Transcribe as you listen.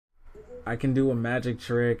I can do a magic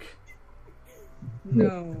trick.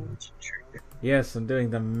 No. Yes, I'm doing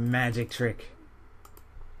the magic trick.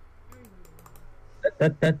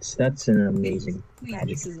 That's an amazing Please, magic.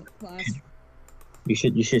 this is a class. You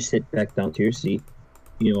should sit back down to your seat.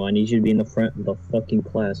 You know, I need you to be in the front of the fucking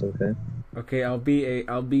class, okay? Okay, I'll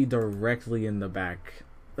be directly in the back.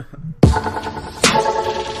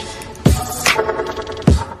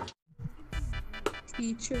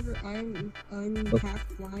 Teacher, I'm half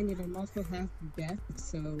blind and I'm also half deaf,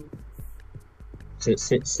 so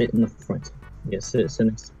Sit in the front. Yeah, sit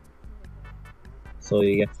next. So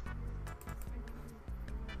you get.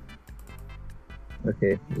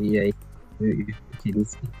 Okay, yeah. Okay,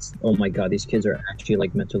 oh my god, these kids are actually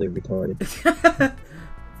like mentally retarded.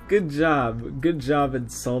 Good job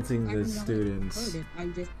insulting the students. retarded.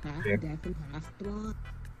 I'm just half Yeah. deaf and half blind.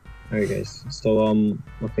 Alright guys, so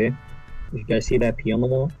okay. You guys see that P on the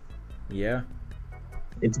wall? Yeah.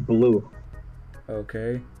 It's blue.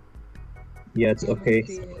 Okay. Yeah, it's I don't okay.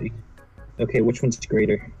 see it. Okay, which one's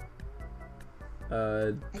greater?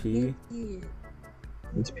 I P. can't see it.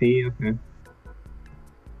 It's P, okay.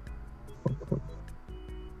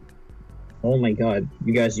 Oh my god,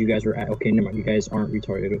 you guys were okay, never mind, you guys aren't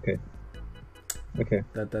retarded, okay. Okay.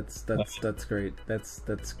 That's great.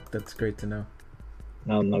 That's great to know.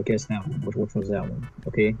 Now guess that one. Which one's that one?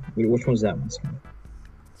 Okay, which one's that one?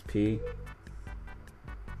 It's P.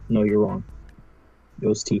 No, you're wrong. It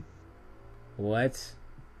was T. What?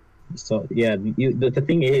 So yeah, the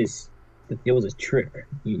thing is, that it was a trick.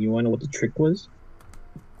 You wanna know what the trick was?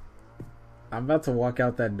 I'm about to walk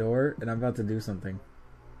out that door and I'm about to do something.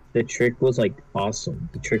 The trick was like awesome.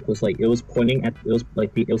 The trick was like it was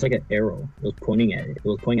like an arrow. It was pointing at it. It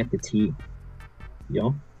was pointing at the T.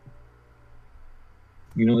 Yo.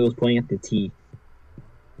 You know it was pointing at the T.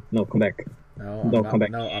 No, come back. No, come back.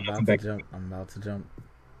 No, I'm Come about to back. jump. I'm about to jump.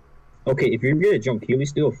 Okay, if you're good at jump, can you at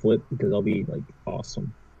least do a flip? Because I'll be like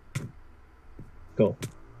awesome. Go.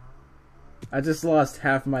 I just lost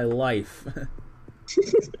half my life.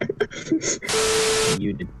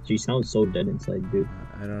 You sound so dead inside, dude.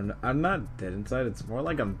 I don't know. I'm not dead inside. It's more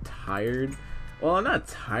like I'm tired. Well, I'm not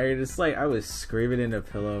tired. It's like I was screaming in a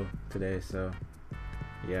pillow today, so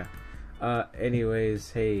yeah.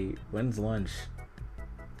 Anyways, hey, when's lunch?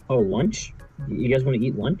 Oh, lunch? You guys want to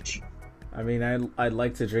eat lunch? I mean, I'd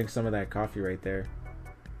like to drink some of that coffee right there.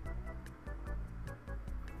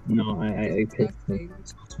 No, I pissed it.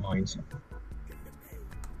 It's mine.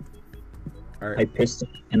 Alright, I pissed it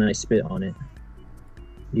and I spit on it.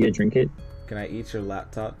 You gonna drink it? can I eat your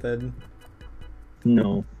laptop then?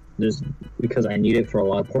 No, because I need it for a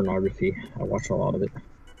lot of pornography. I watch a lot of it.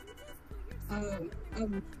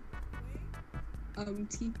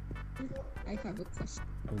 Teacher, I have a question.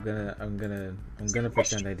 I'm gonna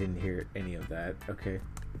pretend I didn't hear any of that. Okay.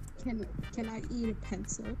 Can I eat a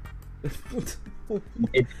pencil?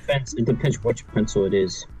 It depends. It depends which pencil it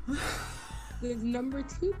is. The number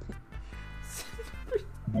 2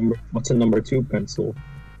 pencil. What's a number 2 pencil?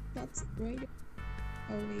 That's right.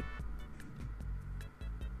 Oh wait.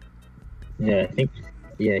 Yeah, I think.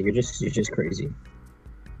 Yeah, you're just crazy.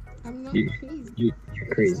 I'm not crazy. You're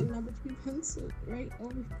There's crazy. a number 2 pencil right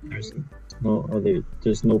over here.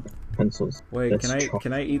 There's no pencils. Wait, That's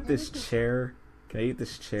can I eat this chair? Can I eat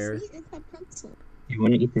this chair? See, it's a pencil. You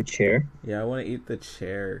want to eat the chair? Yeah, I want to eat the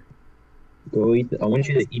chair. Go eat. I want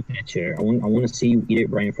you to eat that chair. I want to see you eat it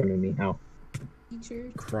right in front of me. Ow. Teacher.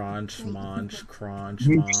 Crunch, munch, crunch,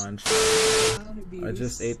 Munch. munch. Child abuse. I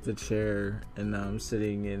just ate the chair, and now I'm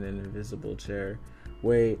sitting in an invisible chair.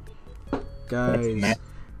 Wait,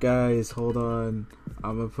 guys, hold on.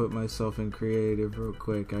 I'm gonna put myself in creative real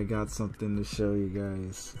quick. I got something to show you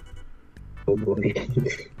guys. Oh boy.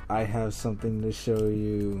 I have something to show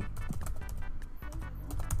you.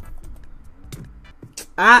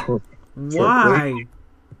 Ah! Why?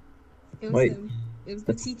 It was Wait. him. It was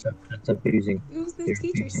the teacher. That's abusing. It was the You're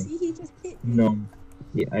teacher. abusing. See, he just hit me. No.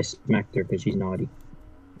 Yeah, I smacked her because she's naughty.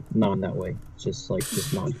 Not in that way. Just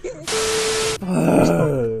naughty.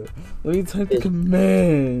 Let me type the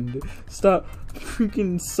command. Stop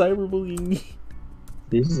freaking cyberbullying me.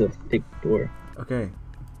 This is a thick door. Okay.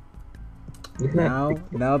 Look at that thick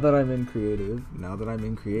door. Now that I'm in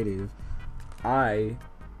creative,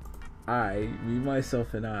 me,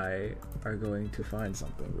 myself, and I are going to find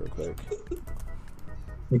something real quick.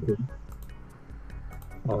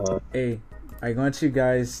 Hey, I want you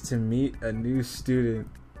guys to meet a new student.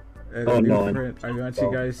 And Oh, a new no. friend. I want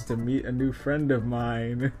you guys to meet a new friend of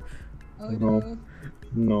mine. Oh No. no.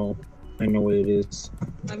 No. I know what it is.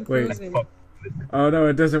 I'm Wait. frozen. Oh no,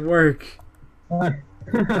 it doesn't work. Ah.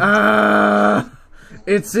 Ah!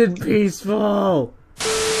 It's in peaceful!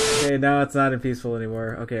 Okay, Okay, now it's not peaceful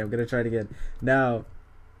anymore. Okay, I'm gonna try it again. Now,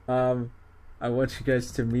 I want you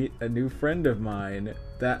guys to meet a new friend of mine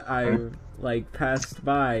that I like passed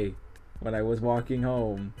by when I was walking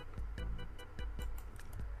home.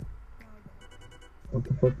 What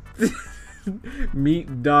the fuck?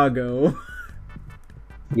 Meet Doggo.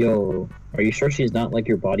 Yo, are you sure she's not like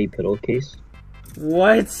your body pillowcase?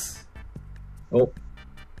 What? Oh.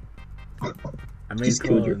 I made Just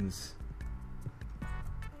killed her. clones.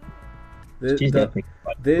 She's definitely a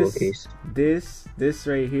body pillowcase. This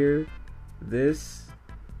right here, this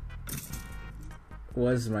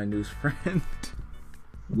was my new friend.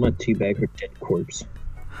 I'm gonna teabag her dead corpse.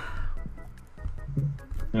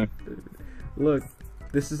 Look,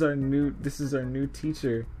 this is our new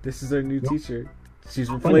teacher. This is our new teacher. She's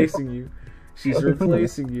replacing you. She's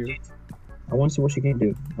replacing you. I want to see what she can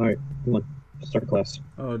do. Alright, come on. Start class.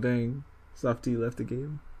 Oh dang. Softy left the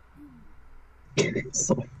game.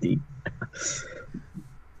 Softy.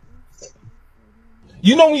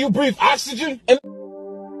 You know when you breathe oxygen and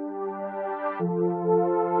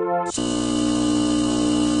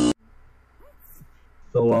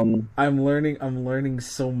So I'm learning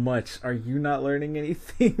so much. Are you not learning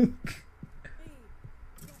anything?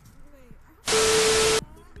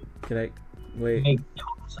 Can I wait? make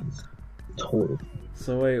total sense. Total.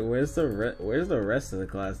 So wait, where's the rest of the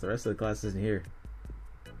class? The rest of the class isn't here.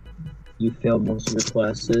 You failed most of your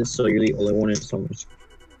classes, so you're the only one in summer school.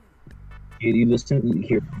 You listen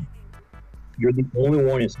here. You're the only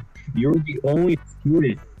one you're the only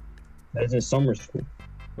student that's in summer school.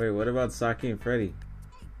 Wait, what about Saki and Freddy?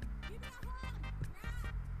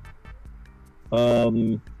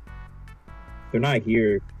 They're not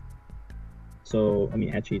here. So I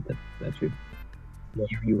mean, actually, that's true. Yeah,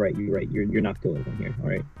 you're right. You're not the only one here. All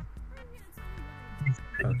right.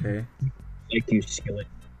 Okay. Thank you, Skillet.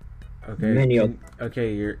 Okay.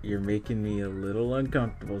 Okay, you're making me a little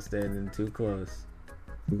uncomfortable standing too close.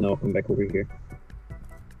 No, come back over here.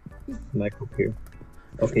 Come back over here.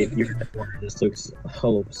 Okay, you're in the corner. This looks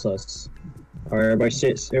hella sus. Alright, everybody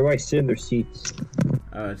sit in their seats.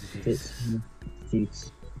 Oh jeez.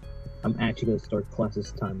 Seats. I'm actually gonna start class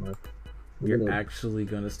this time, Mark. You're actually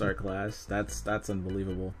gonna start class? That's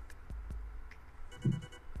unbelievable.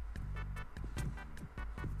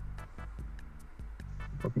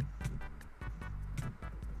 Okay.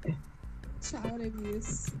 Child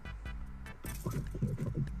abuse.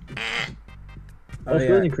 Oh yeah.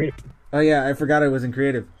 Really creative. Oh yeah, I forgot I wasn't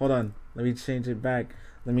creative. Hold on. Let me change it back.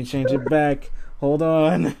 Hold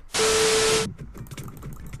on.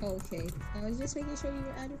 Okay. I was just making sure you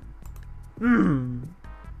were added.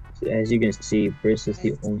 As you can see, Briss is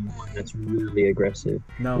the only one that's really aggressive.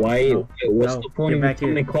 No. Why? No, What's no, the point get back of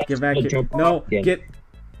here. class? Get back here. Jump No, off again? get.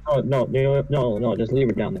 Oh no! Just leave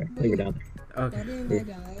her down there. Leave her down there. Okay. That didn't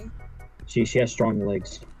die. She has strong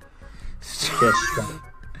legs. She has strong.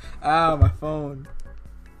 Ah, my phone.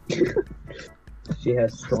 She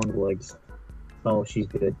has strong legs. Oh, she's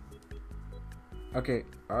good. Okay,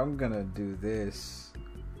 I'm gonna do this.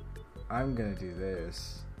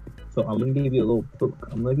 So I'm gonna give you a little book.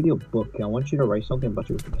 I'm gonna give you a book. I want you to write something about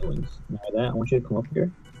your feelings. Now that I want you to come up here.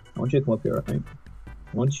 Right?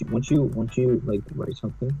 Once you like write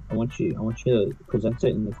something, I want you to present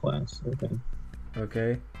it in the class. Okay.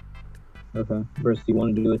 Okay. Okay. Bruce, do you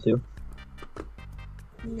want to do it too?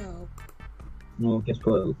 No. No, guess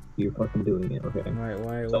what? You're fucking doing it. Okay.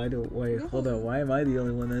 Wait, hold on. Why am I the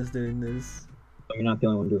only one that's doing this? You're not the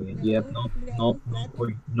only one doing it. Yep. No.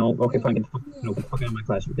 Okay, fine. Get the fuck out of my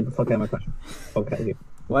classroom. Okay. Okay.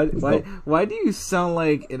 Why do you sound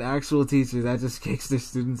like an actual teacher that just kicks their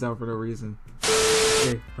students out for no reason?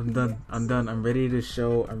 Okay, I'm done. I'm ready to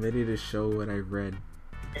show what I read.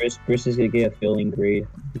 Chris is gonna get a failing grade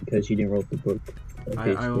because she didn't write the book.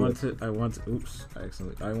 Okay, I want to. Oops,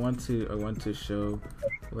 excellent. I want to show.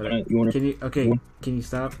 What Can you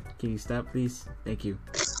stop? Can you stop, please? Thank you.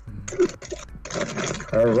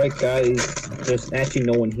 All right, guys. There's actually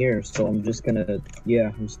no one here, so I'm just gonna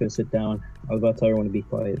sit down. I was about to tell everyone to be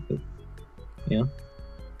quiet, but yeah.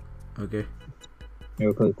 Okay.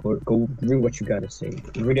 Go read what you gotta say.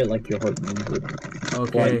 Read it like your heart means it.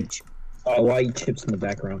 Okay. Why eat chips in the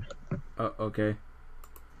background? Okay.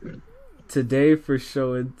 Today for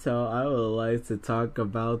show and tell, I would like to talk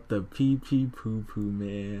about the pee-pee poo-poo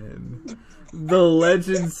man. The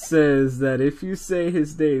legend says that if you say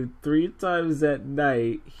his name 3 times at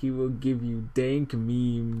night, he will give you dank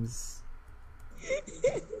memes.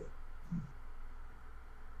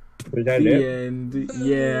 Was that The it? end.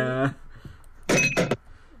 Yeah.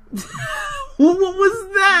 What was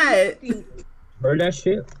that? Heard that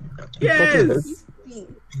shit? Yes.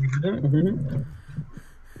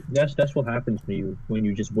 That's what happens to you when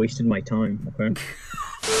you just wasted my time. Okay.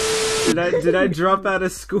 Did I drop out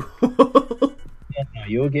of school? Yeah, no,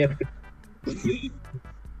 you'll get. It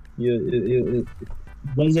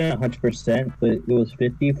wasn't 100%, but it was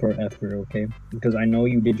 50 for effort. Okay, because I know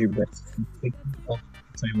you did your best.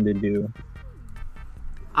 Time to do.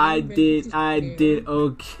 I did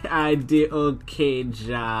okay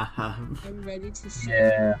job. I'm ready to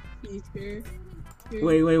share. Teacher.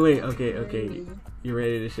 Wait. Okay. You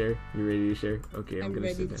ready to share? Okay, I'm gonna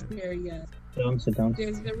ready sit to down. share, yes. Sit down.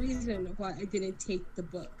 There's a reason why I didn't take the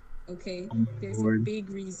book, okay? Oh my There's Lord. a big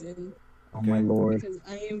reason. Oh my Lord. Because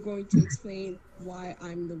I am going to explain why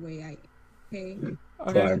I'm the way I am, okay? Okay.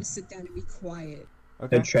 You gotta sit down and be quiet.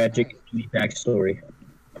 Okay. The tragic backstory.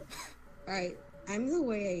 Alright, I'm the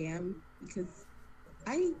way I am because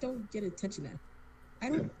I don't get attention at. I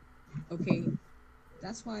don't. Okay,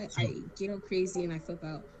 that's why I get all crazy and I flip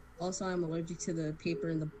out. Also, I'm allergic to the paper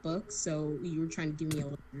in the book, so you were trying to give me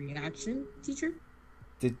a reaction, teacher.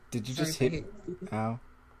 Did you Sorry just if I hit? Ow.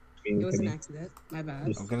 It was an accident. My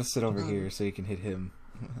bad. I'm gonna sit over here so you can hit him.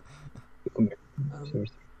 Come here.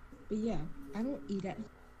 But yeah, I don't eat at,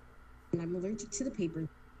 and I'm allergic to the paper.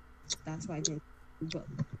 That's why I didn't book.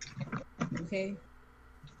 Okay?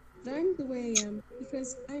 But I'm the way I am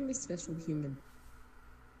because I'm a special human.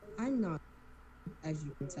 I'm not, as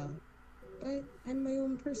you can tell, but I'm my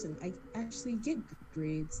own person. I actually get good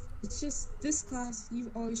grades. It's just this class,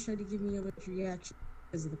 you've always tried to give me a reaction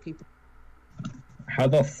because of the paper. How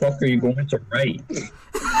the fuck are you going to write?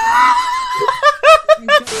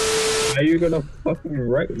 How are you gonna fucking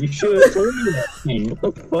write? You should have told me that thing.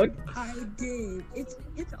 What the fuck? I did. It's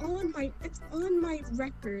on my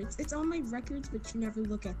records. It's on my records, but you never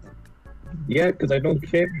look at them. Yeah, because I don't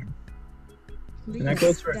care. But And that yes,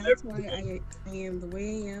 goes for that's why I am the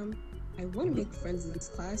way I am. I want to make friends in this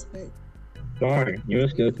class, but Darn, you're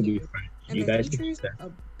scared to be friends. and You the guys teacher's can a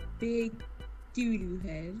big doo-doo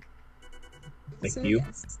head. Like So you?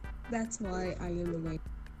 yes, that's why I am the way.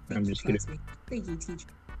 I'm just kidding. classmate. Thank you, teacher.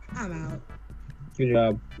 I'm out. Good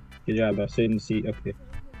job. Good job. I'll sit and see. Okay.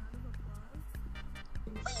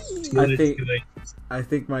 I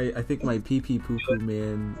think my pee pee poo poo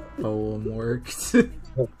man poem worked.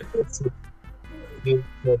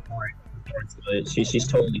 She's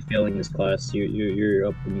totally failing this class. You're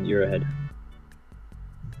up. You're ahead.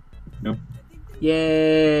 No.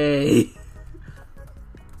 Yay!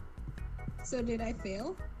 So did I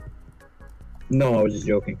fail? No, I was just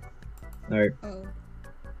joking. All right. Oh,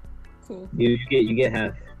 cool. You get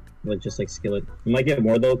half. Like just like Skillet. You might get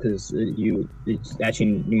more though, because you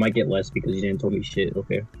might get less because you didn't tell me shit.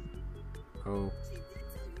 Okay. Oh.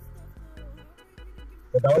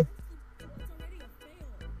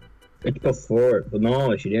 It's before, but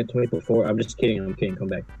no, she didn't tell me before. I'm just kidding. I'm kidding. Come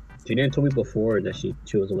back. She didn't tell me before that she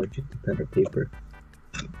was allergic to pen or paper.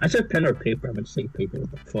 I said pen or paper. I'm gonna say paper.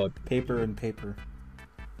 What the fuck? Paper and paper.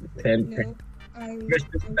 Pen. No, pen. I'm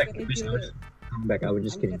Come back. gonna do it. Come back. I was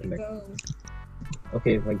just I'm kidding. gonna Come back. go.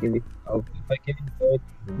 Okay, if I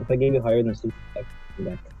give you higher than 6, come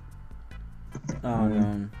back. Oh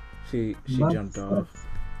no. She jumped off.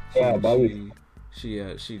 Yeah, but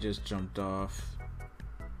She just jumped off.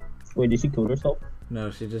 Wait, did she kill herself? No,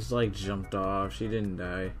 she just like jumped off. She didn't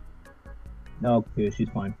die. No, okay, she's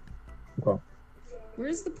fine. Okay.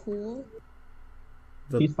 Where's the pool?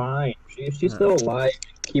 She's fine. She's still alive.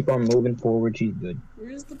 Keep on moving forward. She's good.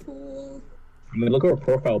 Where's the pool? I mean, look at her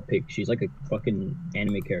profile pic. She's like a fucking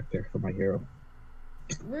anime character for My Hero.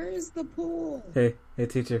 Where is the pool? Hey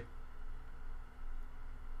teacher.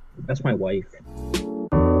 That's my wife.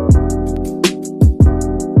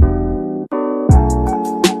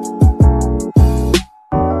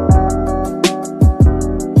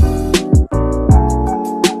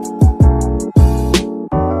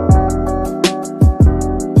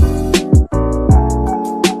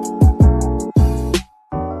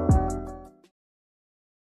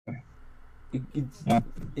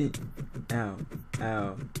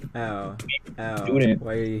 Ow. Student.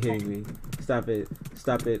 Why are you hitting me? Stop it.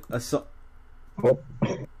 Assault. Oh.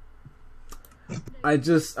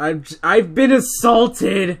 I've been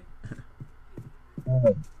assaulted.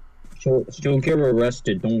 She'll get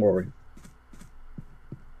arrested. Don't worry.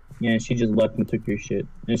 Yeah, she just left and took your shit,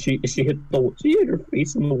 and she hit her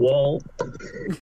face on the wall.